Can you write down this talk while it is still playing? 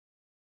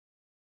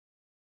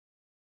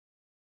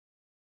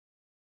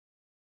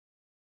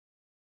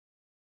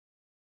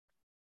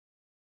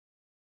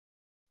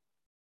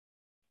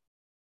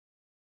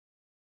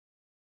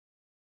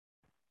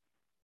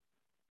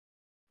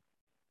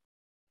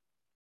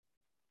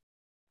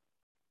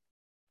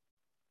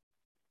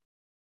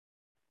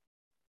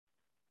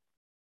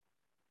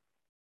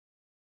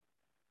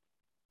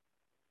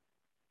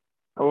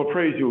I will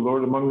praise you,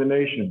 Lord, among the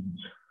nations.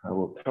 I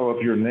will tell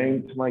of your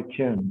name to my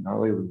kin.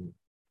 Hallelujah. In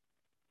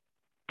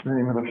the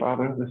name of the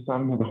Father, the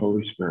Son, and the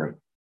Holy Spirit.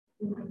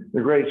 The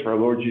grace of our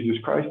Lord Jesus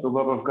Christ, the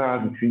love of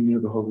God, and the communion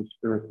of the Holy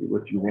Spirit be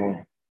with you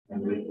all.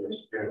 And with your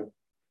spirit.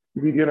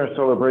 To begin our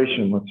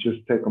celebration, let's just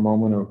take a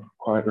moment of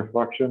quiet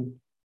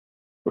reflection.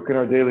 Look at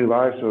our daily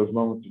lives, those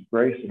moments of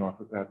grace, and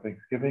offer God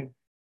thanksgiving.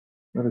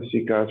 Let us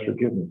seek God's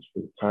forgiveness for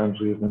the times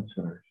we have been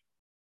sinners.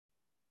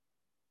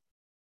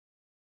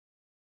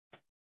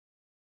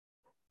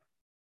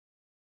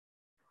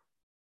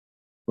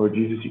 Lord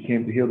Jesus, you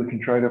came to heal the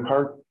contrite of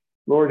heart.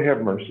 Lord,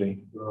 have mercy.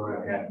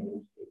 Lord, have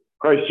mercy.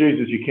 Christ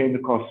Jesus, you came to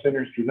call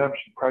sinners to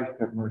redemption. Christ,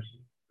 have mercy.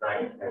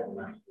 Christ, have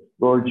mercy.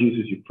 Lord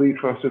Jesus, you plead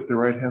for us at the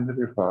right hand of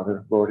your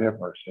Father. Lord, have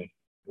mercy.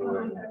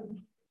 Lord, have mercy.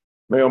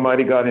 May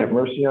Almighty God have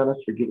mercy on us,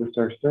 forgive us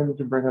our sins,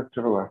 and bring us to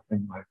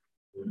everlasting life.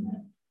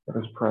 Amen. Let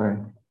us pray.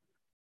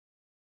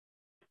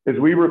 As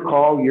we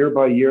recall year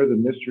by year the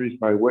mysteries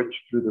by which,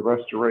 through the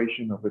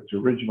restoration of its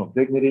original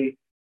dignity,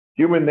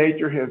 human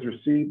nature has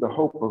received the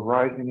hope of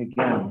rising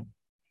again,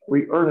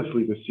 we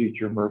earnestly beseech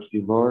your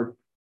mercy, Lord,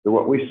 that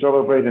what we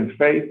celebrate in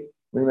faith,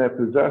 we may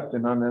possess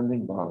in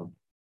unending love.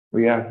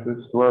 We ask this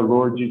through our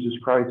Lord Jesus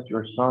Christ,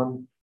 your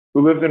Son,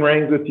 who lives and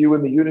reigns with you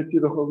in the unity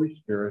of the Holy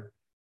Spirit,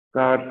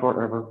 God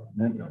forever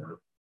and ever.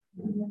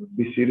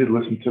 Be seated,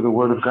 listen to the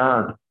word of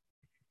God.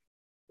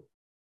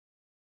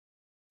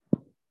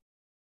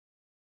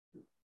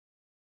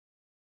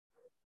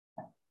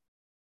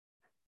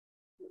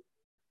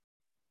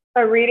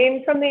 A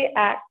reading from the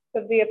Acts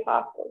of the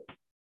Apostles.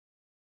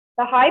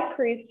 The high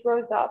priest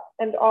rose up,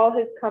 and all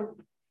his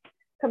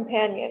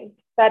companions,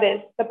 that is,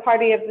 the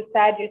party of the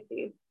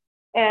Sadducees,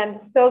 and,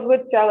 filled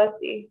with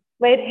jealousy,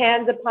 laid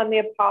hands upon the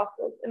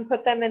apostles and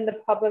put them in the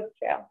public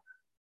jail.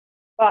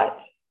 But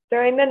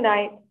during the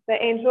night,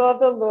 the angel of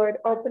the Lord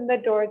opened the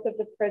doors of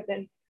the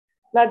prison,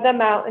 led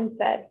them out, and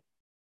said,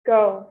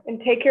 "Go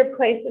and take your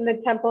place in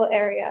the temple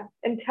area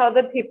and tell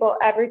the people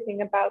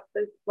everything about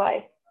this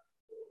life."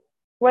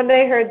 When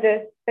they heard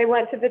this, they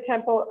went to the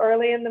temple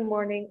early in the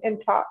morning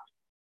and taught.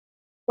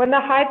 When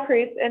the high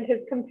priest and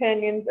his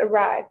companions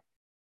arrived,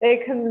 they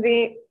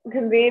convened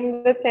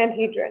the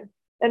Sanhedrin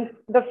and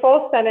the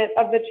full Senate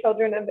of the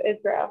children of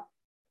Israel,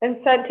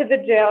 and sent to the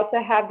jail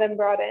to have them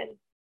brought in.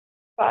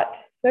 But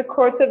the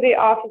courts of the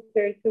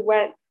officers who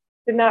went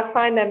did not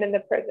find them in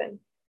the prison.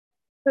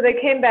 So they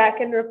came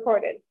back and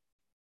reported,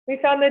 "We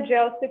found the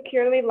jail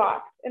securely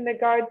locked and the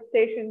guards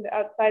stationed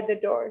outside the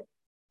doors.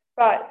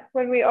 But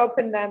when we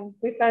opened them,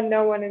 we found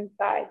no one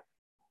inside."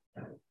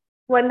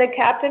 When the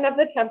captain of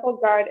the temple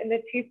guard and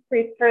the chief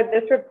priest heard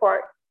this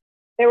report,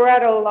 they were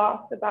at a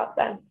loss about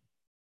them,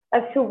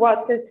 as to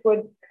what this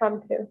would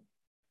come to.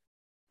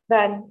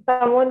 Then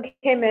someone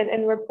came in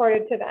and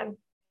reported to them,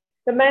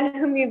 "The men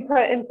whom you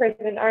put in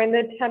prison are in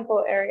the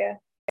temple area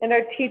and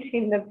are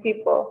teaching the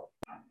people."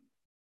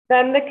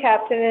 Then the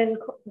captain and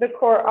the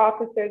court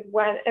officers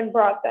went and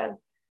brought them,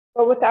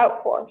 but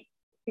without force,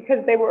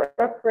 because they were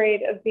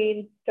afraid of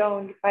being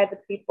stoned by the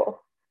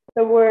people.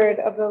 The word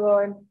of the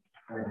Lord.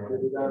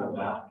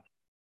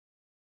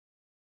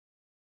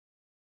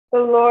 The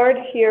Lord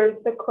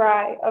hears the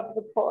cry of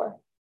the poor.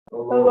 The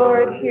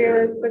Lord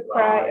hears the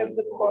cry of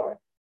the poor.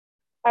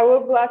 I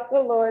will bless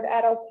the Lord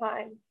at all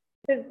times.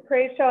 His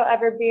praise shall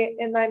ever be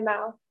in my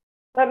mouth.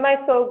 Let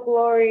my soul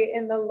glory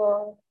in the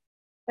Lord,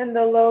 and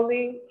the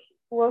lowly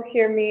will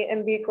hear me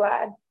and be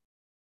glad.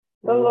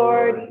 The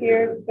Lord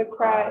hears the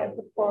cry of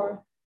the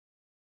poor.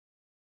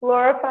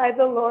 Glorify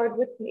the Lord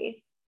with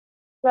me.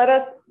 Let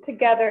us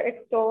together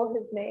extol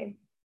his name.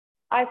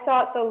 I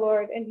sought the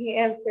Lord, and he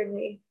answered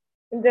me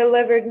and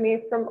delivered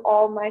me from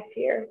all my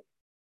fears.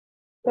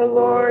 The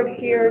Lord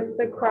hears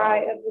the cry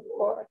of the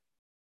poor.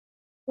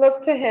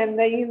 Look to him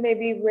that you may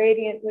be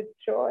radiant with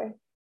joy,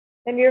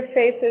 and your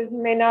faces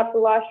may not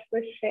blush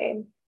with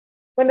shame.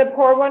 When the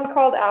poor one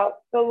called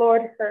out, the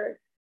Lord heard,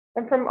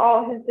 and from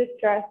all his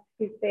distress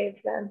he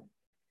saved them.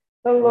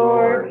 The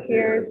Lord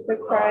hears the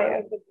cry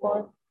of the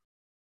poor.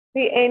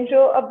 The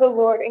angel of the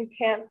Lord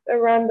encamps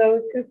around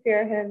those who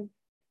fear him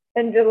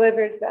and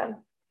delivers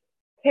them.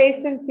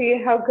 Taste and see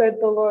how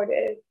good the Lord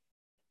is.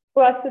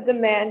 Blessed the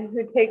man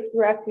who takes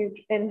refuge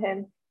in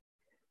him.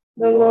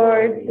 The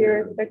Lord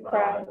hears the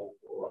cry.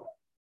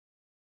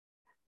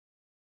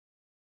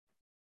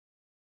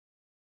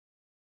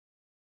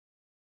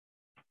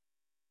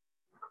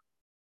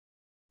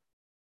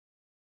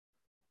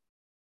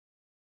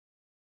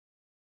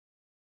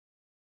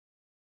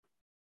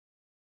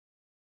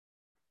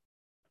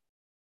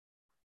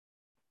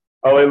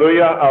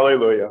 Alleluia,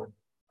 alleluia.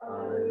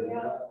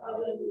 Alleluia,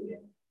 alleluia.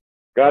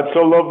 God so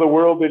loved the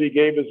world that he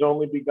gave his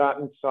only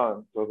begotten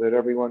Son, so that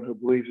everyone who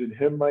believes in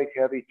him might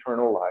have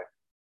eternal life.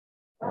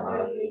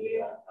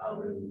 Alleluia,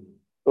 alleluia.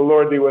 The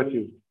Lord be with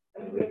you.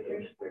 And with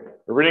your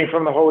spirit. A reading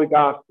from the Holy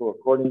Gospel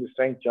according to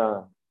St.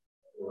 John.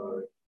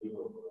 Lord, be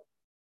with us.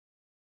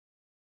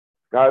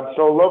 God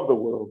so loved the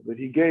world that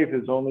he gave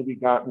his only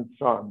begotten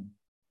Son,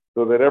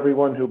 so that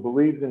everyone who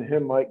believes in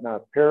him might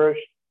not perish,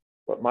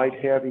 but might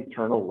have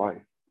eternal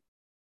life.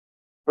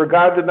 For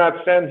God did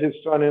not send his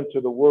Son into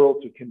the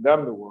world to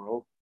condemn the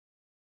world,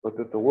 but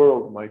that the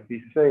world might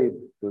be saved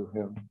through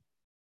him.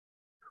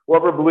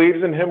 Whoever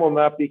believes in him will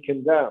not be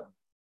condemned,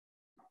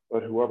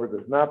 but whoever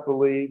does not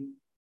believe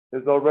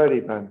has already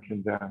been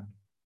condemned,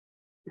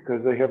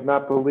 because they have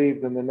not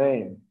believed in the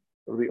name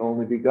of the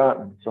only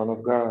begotten Son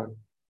of God.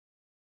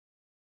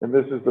 And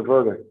this is the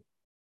verdict,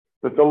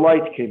 that the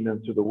light came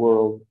into the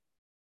world,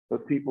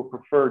 but people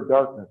preferred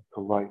darkness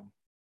to light,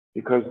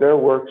 because their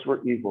works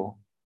were evil.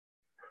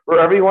 For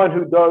everyone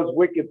who does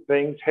wicked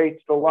things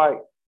hates the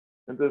light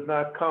and does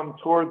not come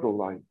toward the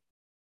light,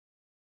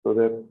 so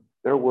that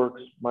their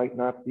works might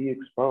not be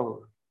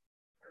exposed.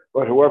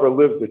 But whoever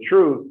lives the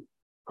truth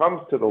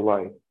comes to the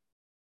light,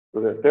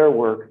 so that their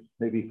works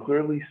may be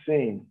clearly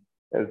seen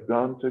as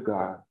done to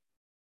God.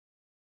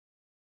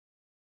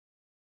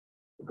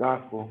 The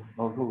Gospel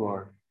of the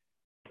Lord.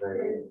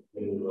 Praise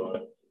you,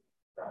 Lord.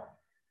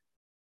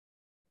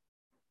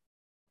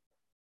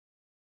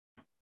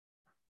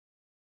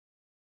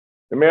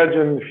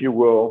 Imagine, if you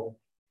will,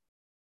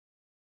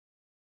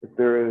 that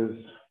there is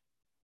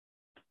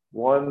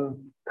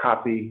one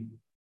copy,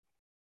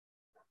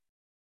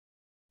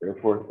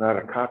 therefore it's not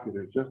a copy,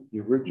 there's just the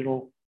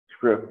original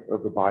script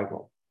of the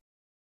Bible.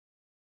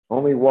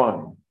 Only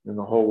one in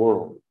the whole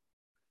world.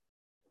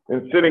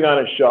 And it's sitting on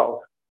a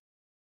shelf,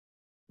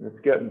 and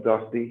it's getting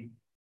dusty,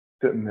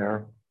 sitting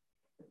there.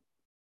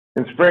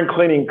 And spring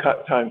cleaning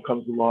time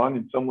comes along,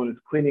 and someone is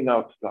cleaning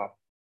out stuff.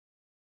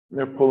 And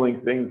they're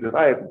pulling things that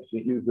I haven't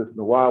used this in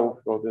a while.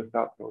 We'll throw this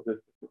out, throw this.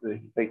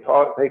 They take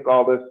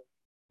all this,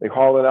 they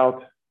haul it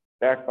out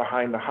back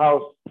behind the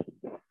house,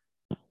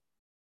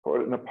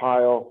 put it in a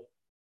pile,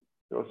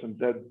 throw some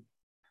dead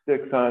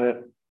sticks on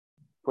it,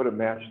 put a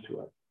match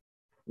to it,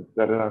 and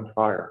set it on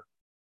fire.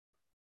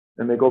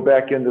 And they go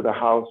back into the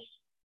house,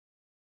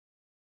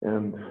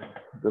 and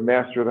the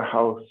master of the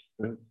house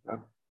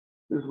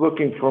is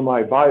looking for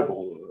my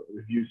Bible.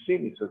 Have you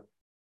seen? He says,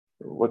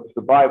 what's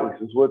the Bible? He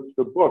says, what's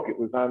the book? It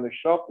was on the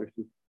shelf. He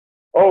says,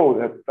 oh,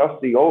 that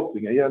dusty old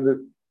thing. Yeah,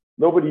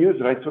 nobody used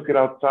it. I took it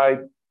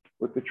outside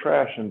with the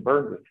trash and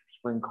burned it for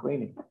spring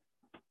cleaning.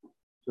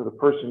 So the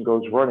person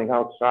goes running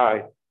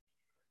outside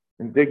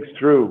and digs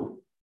through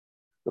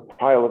the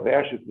pile of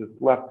ashes that's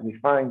left, and he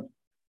finds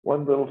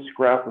one little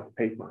scrap of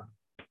paper.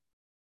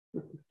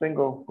 Just a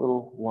single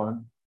little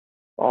one,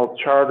 all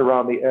charred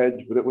around the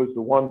edge, but it was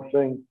the one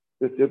thing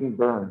that didn't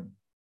burn.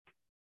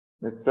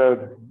 It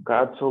said,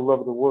 God so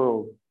loved the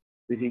world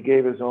that he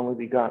gave his only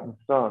begotten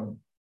Son,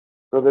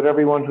 so that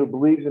everyone who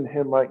believes in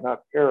him might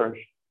not perish,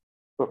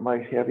 but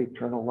might have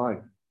eternal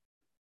life.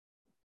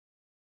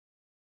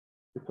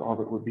 It's all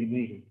that would be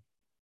needed.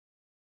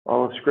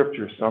 All of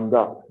Scripture summed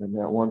up in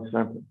that one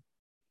sentence.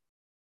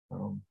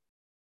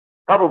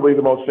 Probably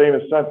the most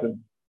famous sentence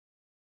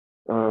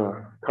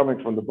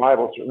coming from the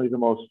Bible, certainly the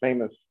most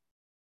famous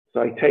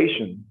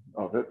citation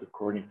of it,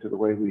 according to the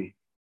way we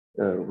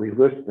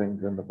list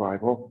things in the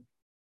Bible.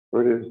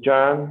 It is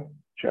John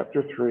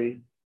chapter 3,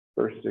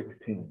 verse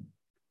 16.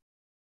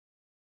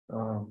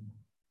 You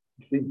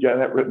see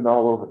Janet written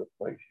all over the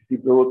place. You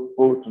see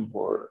bulletin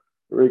board,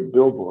 a big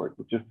billboard.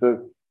 It just says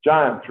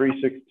John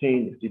 3:16.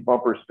 You see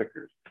bumper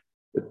stickers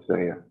that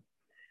say it.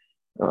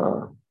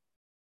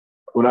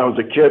 When I was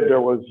a kid, there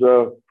was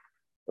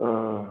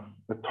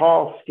a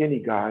tall, skinny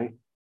guy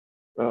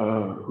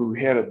who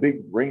had a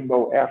big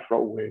rainbow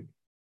afro wig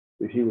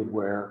that he would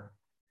wear.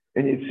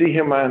 And you'd see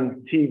him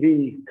on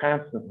TV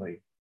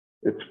constantly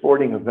at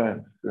sporting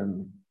events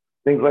and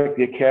things like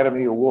the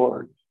Academy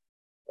Awards.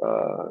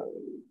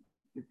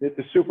 At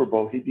the Super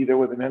Bowl, he'd be there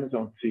with an end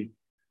zone seat,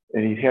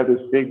 and he'd have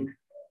this big,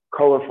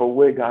 colorful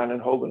wig on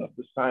and holding up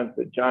the sign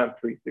that John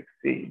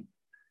 3:16.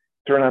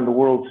 Turn on the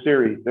World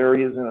Series. There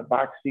he is in a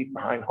box seat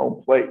behind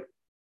home plate.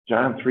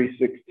 John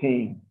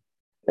 3:16.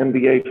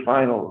 NBA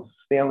Finals,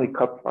 Stanley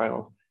Cup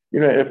Finals. You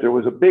know, if there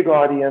was a big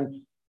audience,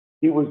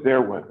 he was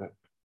there with it.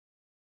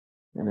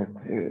 And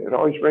it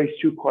always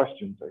raised two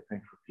questions, I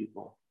think, for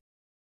people.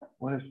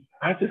 One is,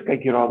 how does this guy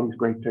get all these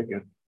great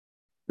tickets?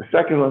 The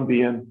second one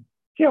being,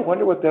 I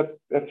wonder what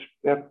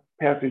that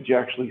passage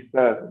actually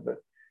says. That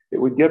it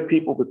would get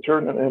people to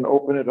turn it and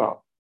open it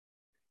up.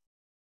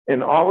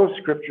 And all of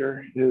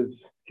Scripture is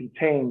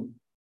contained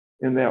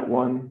in that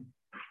one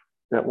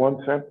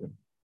sentence.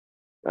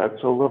 God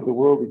so loved the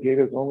world, he gave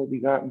his only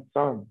begotten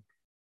Son,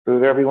 so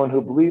that everyone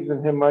who believes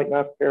in him might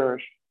not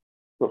perish,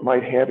 but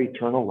might have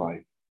eternal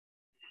life.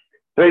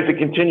 Today's a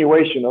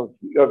continuation of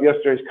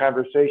yesterday's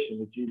conversation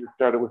that Jesus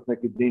started with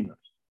Nicodemus,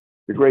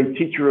 the great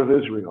teacher of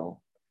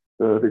Israel,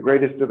 the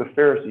greatest of the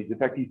Pharisees. In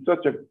fact, he's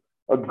such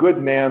a good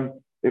man,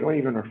 they don't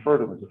even refer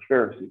to him as a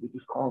Pharisee. They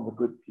just call him a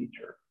good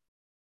teacher.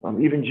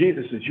 Even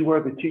Jesus says, you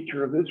are the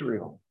teacher of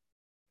Israel.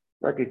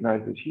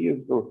 Recognize that he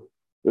is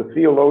the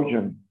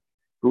theologian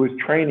who is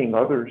training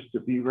others to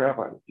be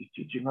rabbis. He's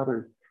teaching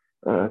others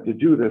to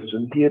do this.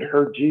 And he had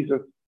heard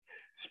Jesus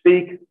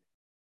speak.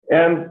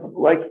 And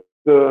like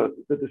the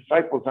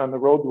disciples on the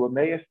road to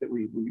Emmaus that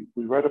we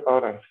read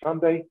about on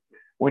Sunday,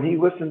 when he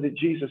listened to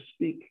Jesus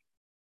speak,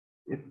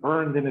 it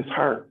burned in his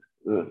heart.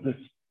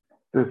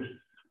 This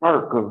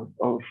spark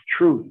of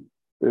truth,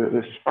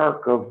 the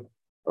spark of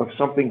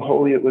something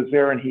holy that was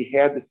there, and he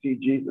had to see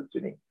Jesus,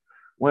 and he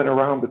went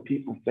around the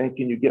people saying,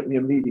 can you get me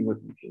a meeting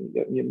with them? Can you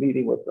get me a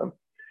meeting with them?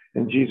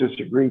 And Jesus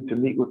agreed to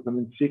meet with them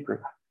in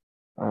secret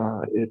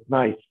at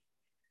night.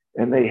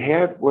 And they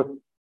had what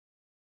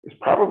is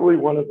probably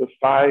one of the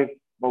 5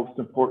 most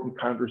important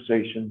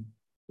conversations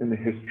in the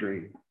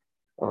history,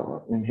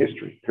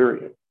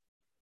 period.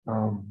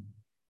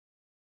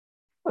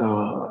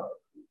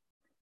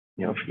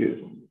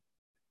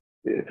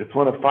 If it's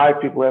one of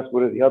 5, people ask,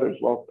 what are the others?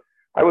 Well,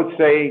 I would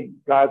say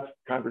God's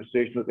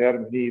conversation with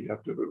Adam and Eve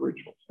after the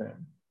original sin.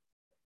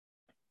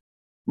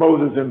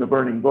 Moses in the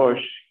burning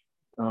bush,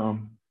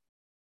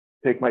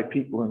 take my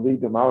people and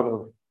lead them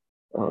out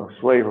of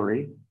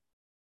slavery.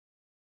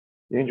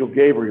 The angel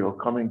Gabriel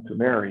coming to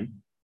Mary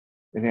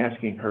and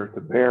asking her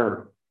to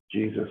bear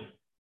Jesus,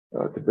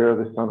 to bear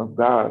the Son of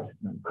God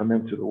and come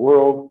into the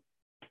world.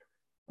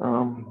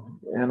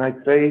 And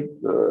I'd say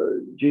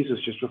Jesus,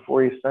 just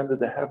before he ascended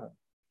to heaven,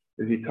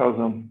 as he tells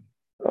them,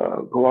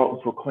 go out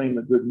and proclaim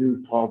the good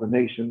news to all the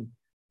nations,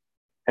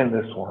 and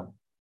this one.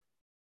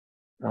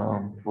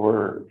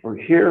 For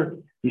here,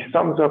 he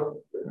sums up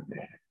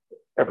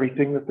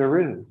everything that there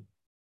is.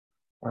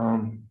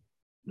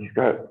 He's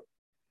got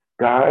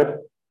God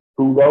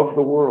who loved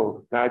the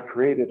world. God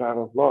created out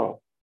of love.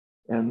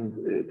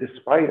 And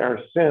despite our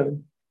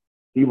sin,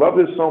 he loved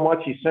us so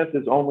much, he sent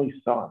his only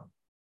Son,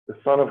 the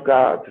Son of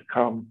God, to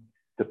come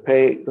to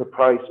pay the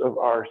price of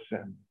our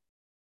sin.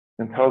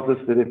 And tells us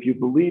that if you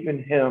believe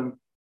in him,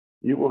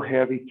 you will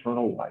have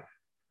eternal life.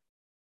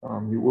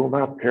 You will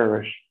not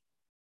perish.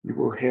 You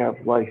will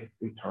have life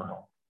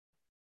eternal.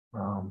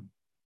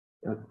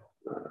 That's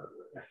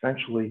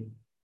essentially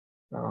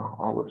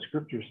all of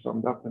Scripture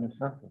summed up in a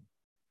sentence.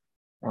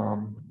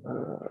 A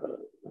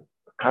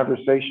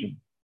conversation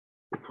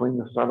between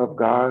the Son of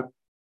God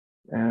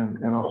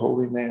and a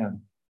holy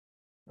man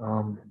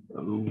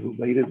who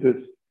related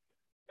this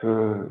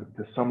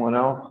to someone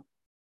else,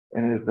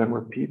 and it has been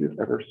repeated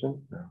ever since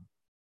then.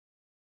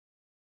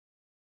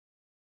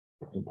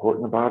 What's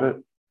important about it?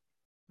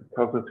 It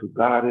tells us who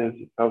God is,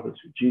 it tells us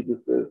who Jesus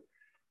is,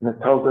 and it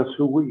tells us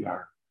who we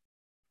are.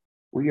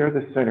 We are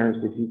the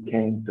sinners that he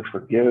came to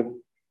forgive,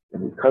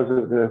 and because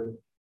of this,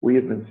 we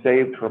have been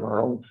saved from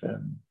our own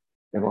sin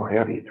and will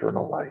have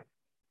eternal life.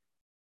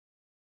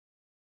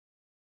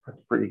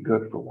 That's pretty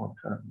good for one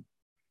time.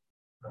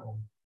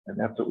 And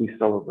that's what we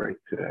celebrate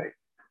today.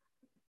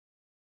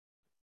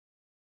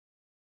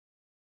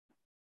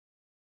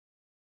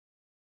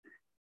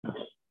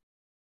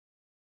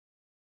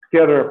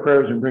 Gather our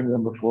prayers and bring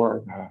them before our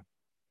God.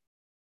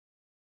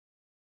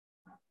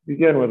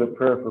 Begin with a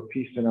prayer for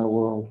peace in our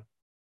world.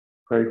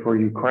 Pray for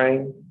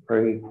Ukraine.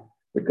 Pray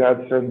that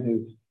God send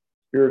his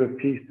spirit of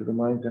peace to the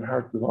minds and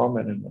hearts of all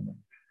men and women.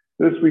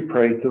 This we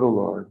pray to the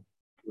Lord.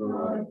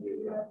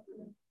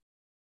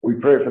 We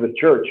pray for the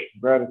church,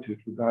 gratitude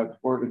for God's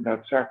word and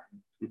God's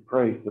sacraments. We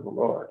pray to the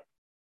Lord.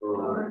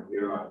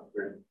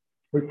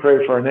 We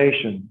pray for our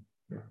nation,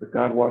 that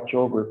God watch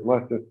over it,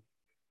 bless it.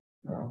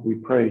 We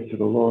pray to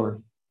the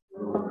Lord.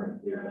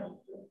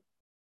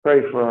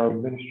 Pray for our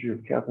ministry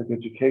of Catholic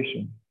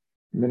education,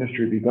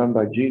 ministry begun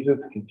by Jesus,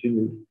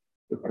 continued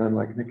with men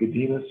like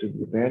Nicodemus and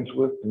the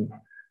evangelists, and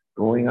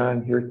going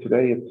on here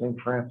today at St.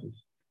 Francis.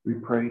 We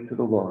pray to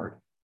the Lord.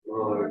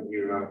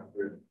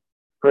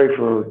 Pray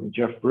for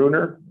Jeff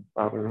Bruner,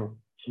 father of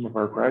some of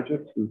our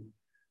graduates who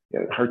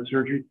had heart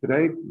surgery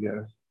today. We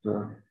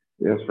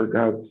ask for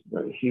God's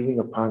healing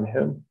upon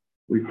him.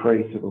 We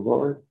pray to the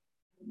Lord.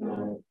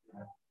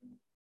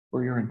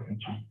 For your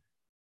intention.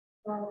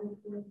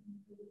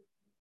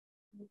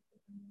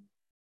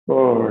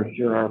 Lord,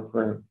 hear our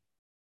prayer.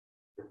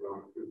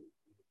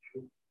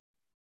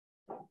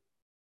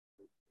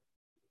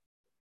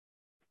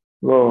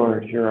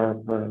 Lord, hear our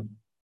prayer.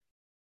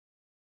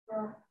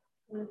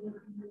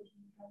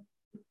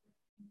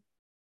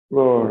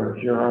 Lord,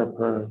 hear our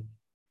prayer.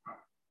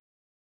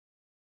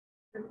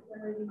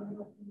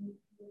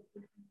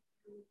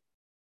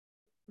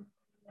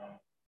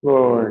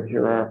 Lord,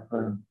 hear our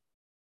prayer.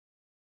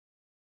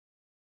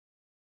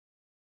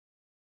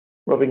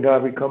 Loving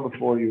God, we come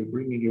before you,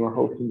 bringing you our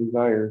hopes and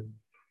desires.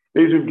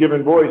 These who've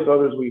given voice,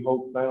 others we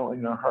hope silently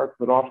in our hearts,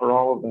 but offer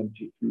all of them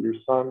to your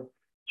Son,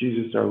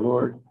 Jesus our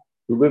Lord,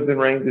 who lives and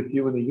reigns with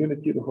you in the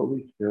unity of the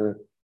Holy Spirit,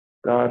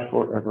 God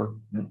forever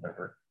and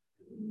ever.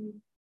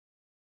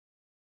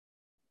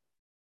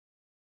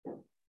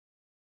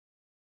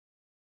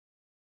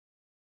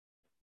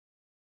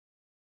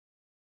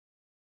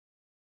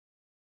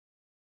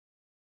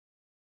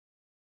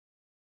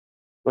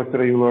 Blessed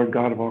are you, Lord,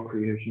 God of all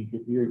creation. For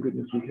your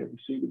goodness we have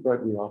received the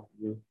bread we offer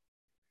you.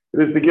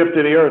 It is the gift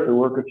of the earth, the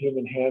work of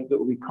human hands that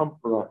will become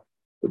for us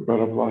the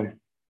bread of life.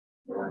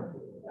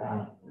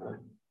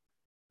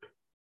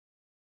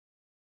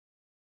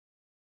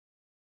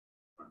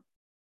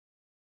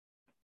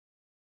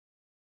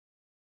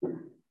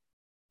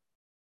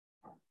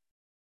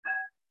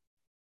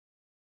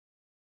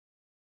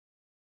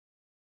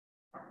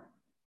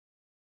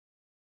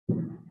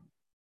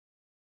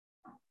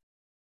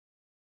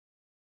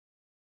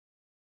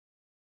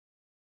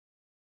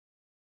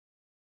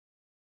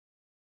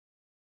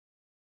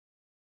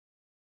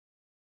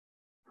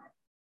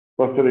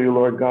 Blessed are you,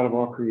 Lord God of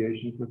all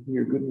creation, for through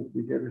your goodness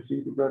we have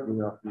received the bread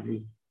we offer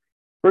you.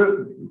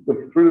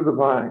 The fruit of the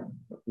vine,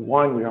 the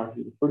wine we offer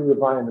you, the fruit of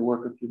the vine, the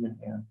work of human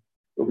hands,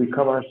 will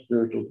become our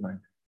spiritual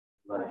drink.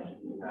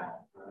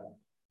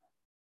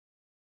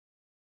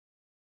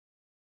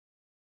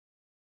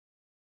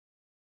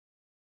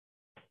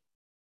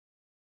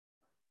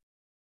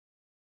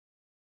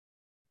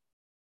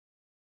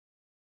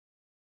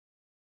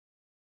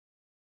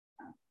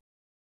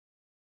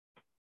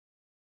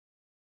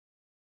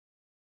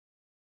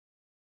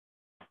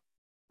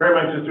 Pray,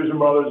 my sisters and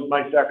brothers,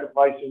 my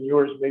sacrifice and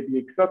yours may be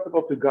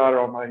acceptable to God, our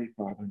Almighty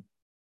Father.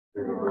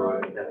 The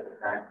Lord, that the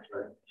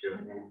sacrifice to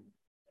your name,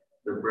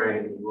 the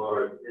praise and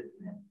glory of his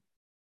name,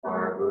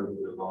 are good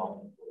of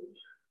all.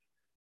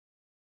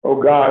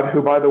 O God,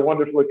 who by the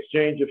wonderful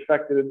exchange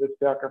effected in this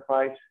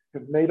sacrifice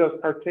have made us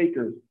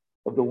partakers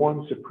of the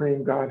one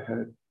supreme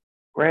Godhead,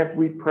 grant,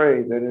 we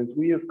pray, that as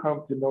we have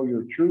come to know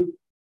your truth,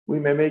 we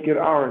may make it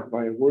ours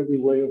by a worthy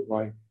way of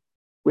life.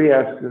 We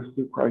ask this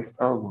through Christ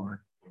our Lord.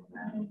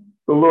 Amen.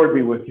 The Lord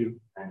be with you.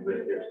 And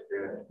with your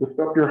spirit. Lift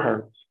up your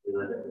hearts.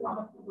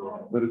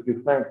 Let us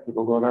give thanks to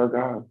the Lord our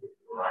God.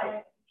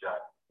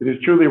 It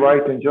is truly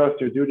right and just,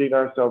 your duty and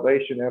our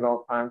salvation at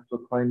all times to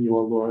proclaim you,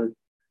 O Lord.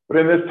 But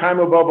in this time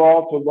above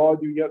all, to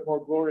laud you yet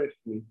more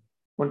gloriously,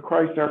 when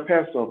Christ our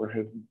Passover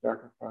has been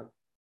sacrificed.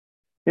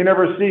 He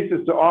never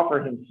ceases to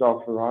offer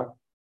himself for us,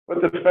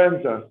 but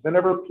defends us and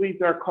ever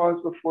pleads our cause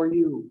before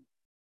you.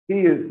 He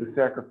is the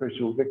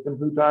sacrificial victim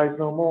who dies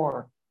no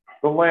more,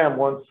 the Lamb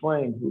once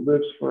slain who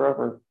lives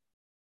forever.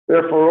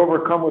 Therefore,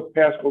 overcome with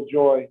paschal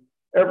joy,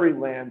 every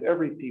land,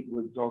 every people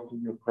exalts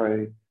in your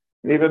praise.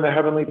 And even the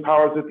heavenly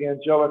powers of the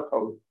angelic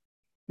host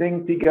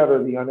sing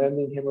together the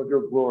unending hymn of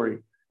your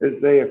glory as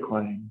they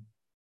acclaim,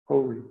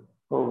 Holy,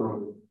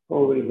 holy,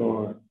 holy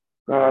Lord,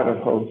 God of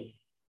hosts.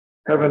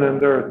 Heaven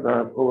and earth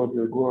are full of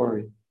your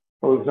glory.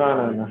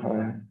 Hosanna in the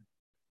highest.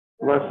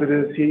 Blessed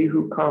is he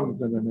who comes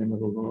in the name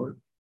of the Lord.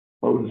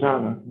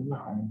 Hosanna in the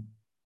highest.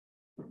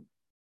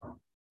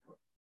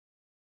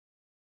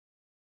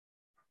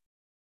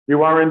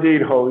 You are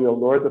indeed holy, O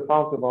Lord, the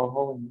fount of all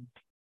holiness.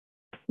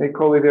 Make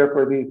holy,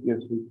 therefore, these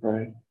gifts, we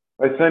pray,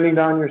 by sending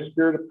down your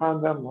Spirit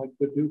upon them like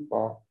the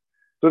dewfall,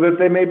 so that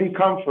they may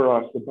become for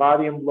us the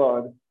body and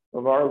blood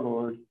of our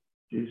Lord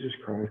Jesus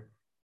Christ.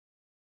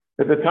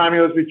 At the time he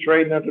was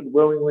betrayed and entered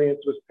willingly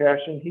into his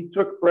passion, he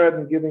took bread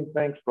and giving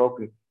thanks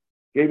broke it,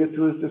 gave it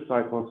to his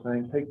disciples,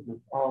 saying, Take this,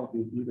 all of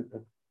you, eat of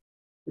it.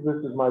 For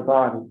this is my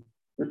body,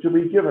 which will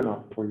be given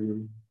up for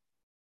you.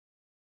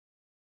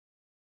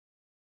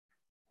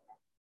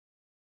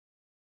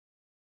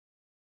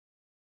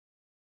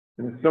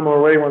 In a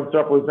similar way, when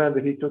supper was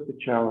ended, he took the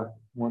chalice,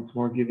 once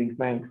more giving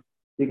thanks.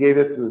 He gave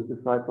it to his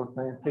disciples,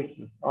 saying, Take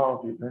this, all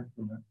of you, drink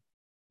from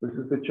it. This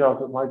is the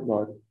chalice of my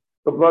blood,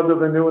 the blood of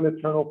the new and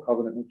eternal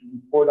covenant, which will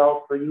be poured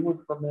out for you and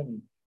for many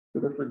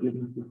for the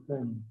forgiveness of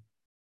sins.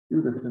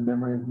 Do this in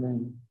memory of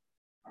me.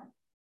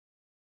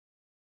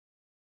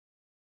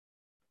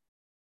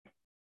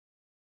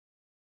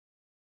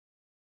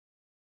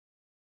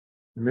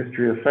 The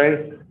mystery of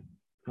faith,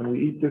 when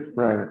we eat this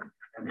bread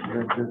and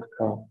drink this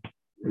cup,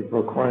 we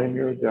proclaim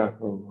your death,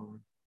 O Lord,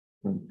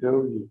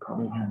 until you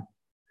come again.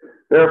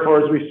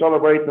 Therefore, as we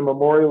celebrate the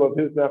memorial of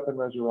his death and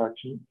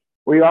resurrection,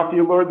 we offer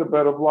you, Lord, the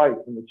bread of life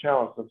and the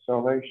chalice of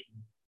salvation,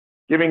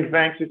 giving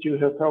thanks that you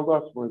have held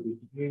us worthy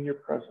to be in your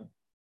presence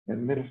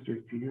and minister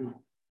to you.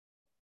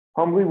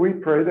 Humbly we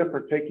pray that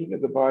partaking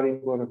of the body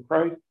and blood of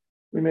Christ,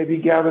 we may be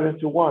gathered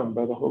into one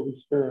by the Holy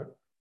Spirit.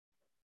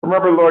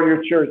 Remember, Lord,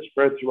 your church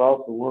spread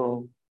throughout the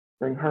world.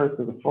 Bring her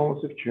to the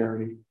fullness of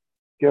charity,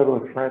 together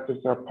with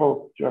Francis, our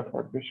Pope, Jeff,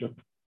 our Bishop,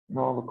 and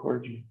all the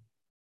clergy.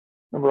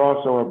 Remember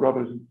also our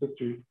brothers and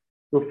sisters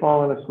who have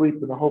fallen asleep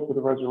in the hope of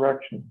the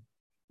resurrection,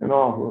 and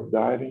all who have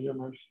died in your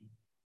mercy.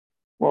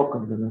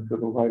 Welcome them into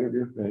the light of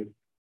your faith.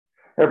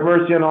 Have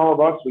mercy on all of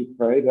us, we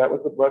pray, that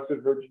with the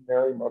Blessed Virgin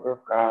Mary, Mother of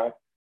God,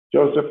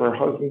 Joseph, her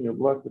husband, your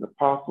blessed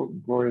apostles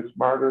and glorious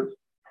martyrs,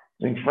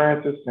 St.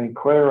 Francis, St.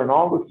 Clare, and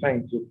all the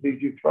saints who please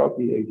you throughout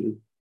the ages,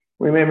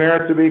 we may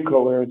merit to be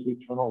co-heirs of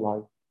eternal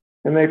life,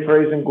 and may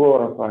praise and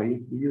glorify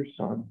you through your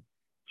Son,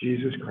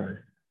 Jesus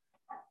Christ.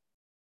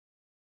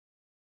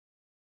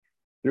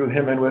 Through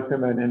him and with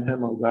him and in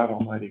him, O God,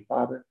 Almighty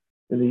Father,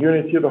 in the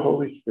unity of the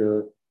Holy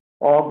Spirit,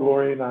 all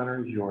glory and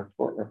honor is yours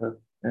forever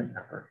and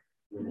ever.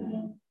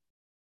 Amen.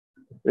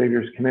 The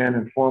Savior's command,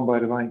 informed by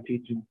divine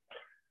teaching,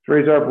 to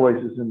raise our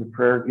voices in the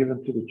prayer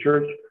given to the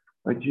church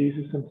by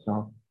Jesus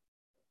himself.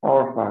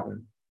 Our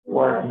Father, who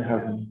art in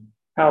heaven,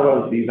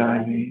 hallowed be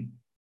thy name.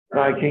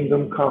 Thy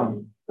kingdom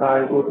come,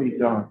 thy will be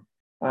done,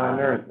 on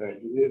earth as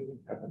it is in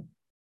heaven.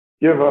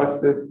 Give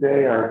us this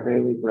day our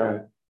daily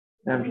bread,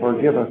 and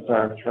forgive us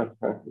our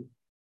trespasses,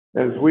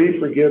 as we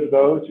forgive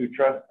those who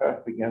trespass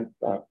against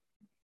us.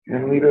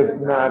 And lead us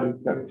not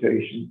into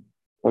temptation,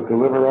 but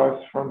deliver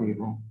us from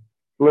evil.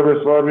 Deliver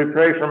us, Lord, we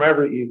pray, from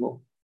every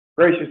evil.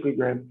 Graciously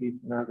grant peace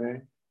in our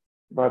day.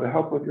 By the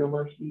help of your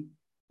mercy,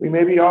 we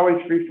may be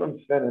always free from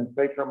sin and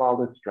safe from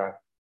all distress,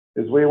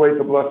 as we await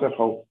the blessed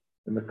hope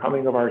in the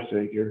coming of our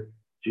Savior,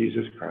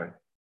 Jesus Christ.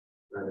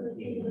 For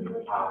the kingdom,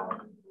 the power,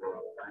 and the glory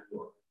are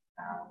yours,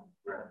 now and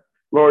forever.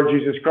 Lord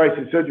Jesus Christ,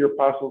 you said to your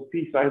apostles,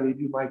 peace I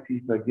leave you, my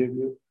peace I give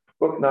you.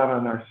 Look not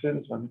on our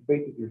sins, on the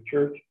faith of your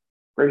church.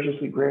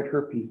 Graciously grant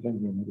her peace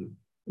and unity,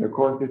 in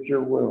accordance with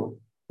your will,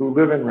 who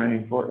live and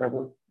reign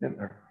forever and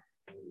ever.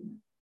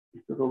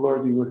 So the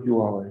Lord be with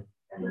you always.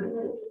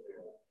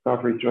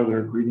 Offer each other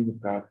a greeting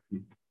of God's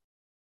peace.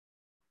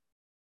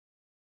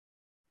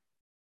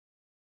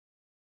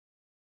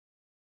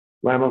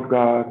 Lamb of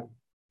God,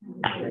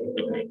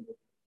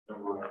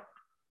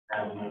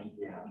 Have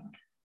mercy on us.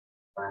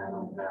 Lamb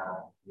of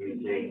God, you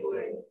take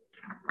away.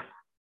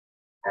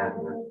 Have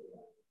mercy on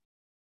us.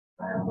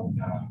 Lamb of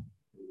God,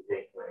 you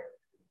take away.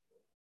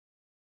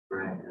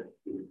 Grant us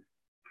peace.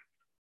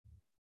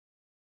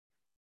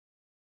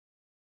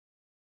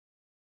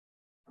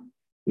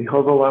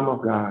 behold the Lamb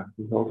of God,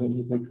 behold him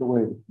who takes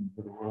away the sins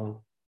of the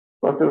world.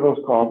 Blessed are those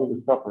called to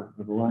the supper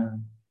of the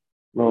Lamb.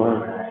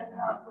 Lord, I am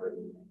not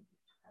worthy.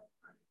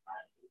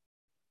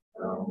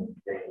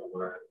 Say the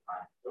word, my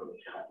soul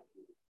shall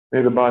be.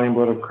 may the body and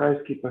blood of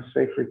Christ keep us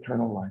safe for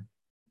eternal life.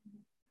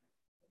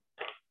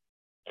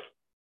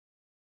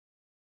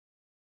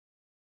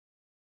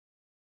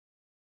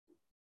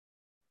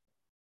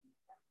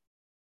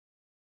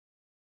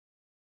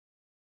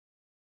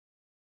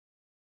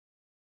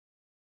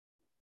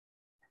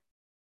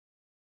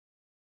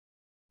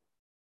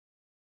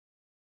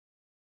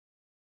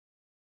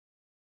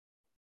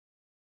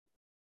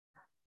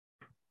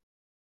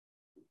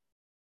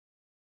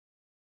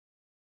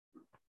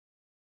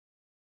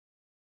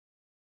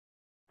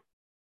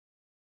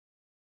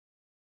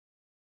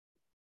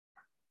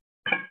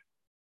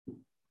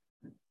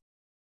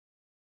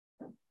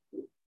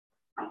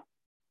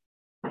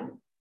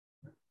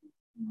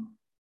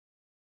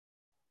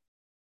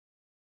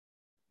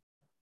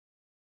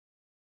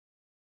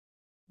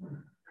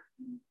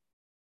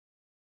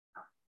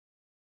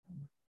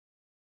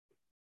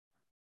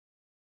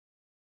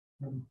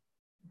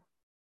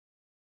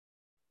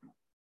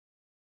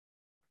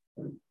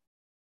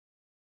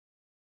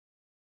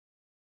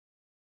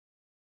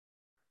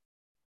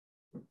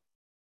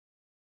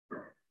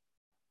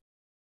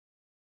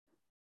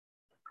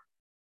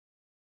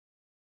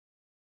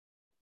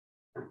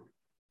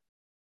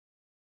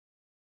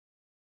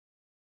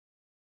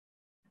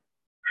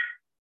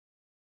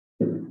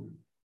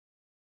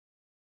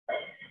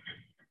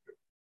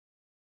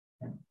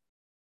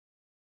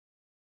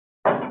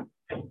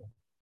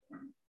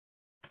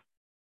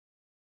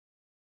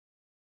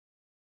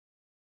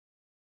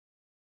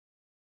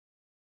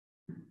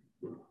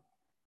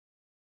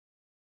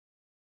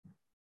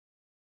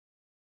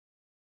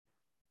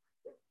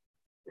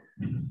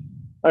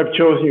 I've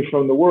chosen you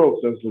from the world,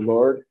 says the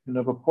Lord, and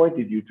have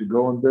appointed you to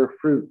go and bear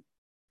fruit,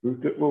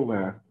 fruit that will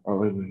last.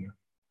 Alleluia.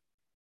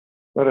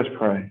 Let us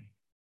pray.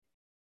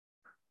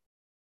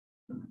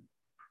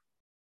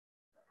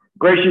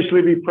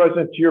 Graciously be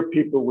present to your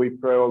people, we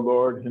pray, O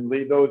Lord, and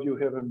lead those you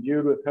have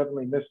imbued with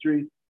heavenly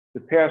mysteries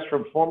to pass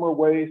from former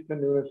ways to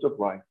newness of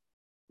life.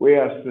 We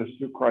ask this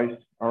through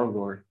Christ our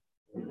Lord.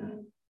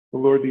 Amen. The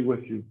Lord be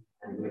with you.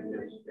 And with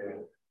your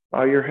spirit.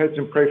 Bow your heads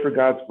and pray for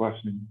God's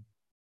blessing.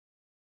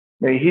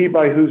 May he,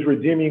 by whose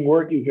redeeming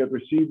work you have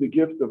received the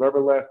gift of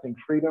everlasting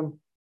freedom,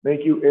 make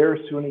you heirs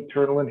to an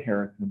eternal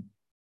inheritance.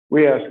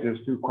 We ask this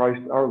through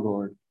Christ our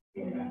Lord.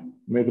 Amen.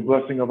 May the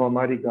blessing of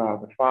Almighty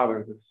God, the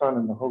Father, the Son,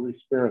 and the Holy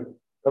Spirit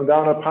come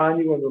down upon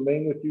you and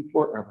remain with you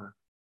forever.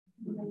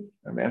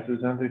 The Mass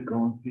is ended.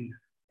 Go in peace.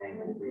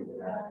 Thanks be to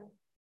God.